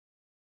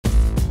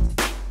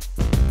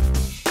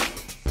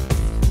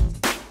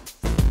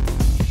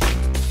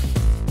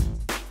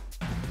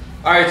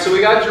All right, so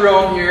we got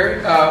Jerome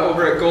here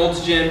over at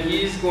Gold's Gym.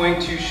 He's going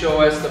to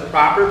show us the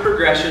proper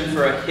progression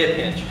for a hip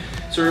hinge.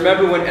 So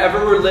remember,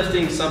 whenever we're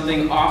lifting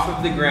something off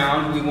of the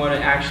ground, we want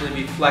to actually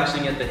be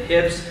flexing at the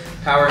hips,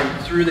 powering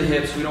through the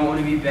hips. We don't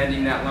want to be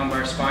bending that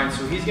lumbar spine.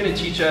 So he's going to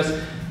teach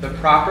us the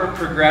proper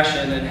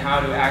progression and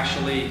how to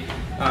actually do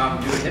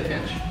a hip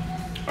hinge.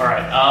 All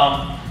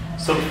right,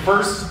 so the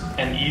first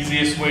and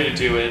easiest way to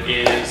do it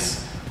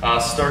is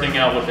starting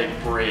out with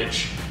a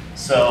bridge.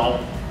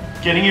 So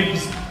getting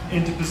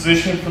into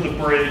position for the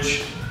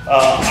bridge,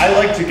 I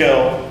like to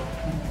go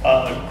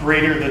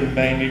greater than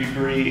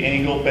 90-degree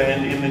angle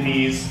bend in the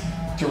knees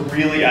to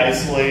really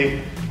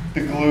isolate the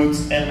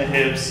glutes and the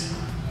hips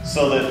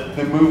so that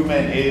the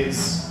movement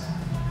is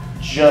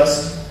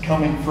just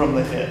coming from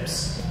the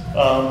hips.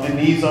 The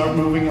knees aren't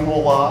moving a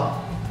whole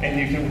lot, and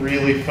you can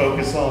really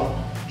focus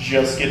on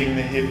just getting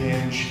the hip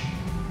hinge,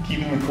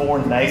 keeping the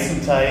core nice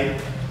and tight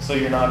so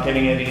you're not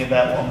getting any of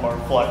that lumbar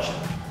flexion.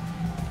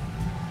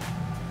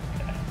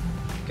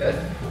 Good.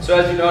 So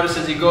as you notice,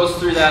 as he goes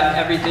through that,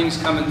 everything's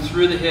coming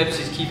through the hips.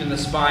 He's keeping the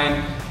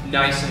spine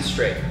nice and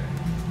straight.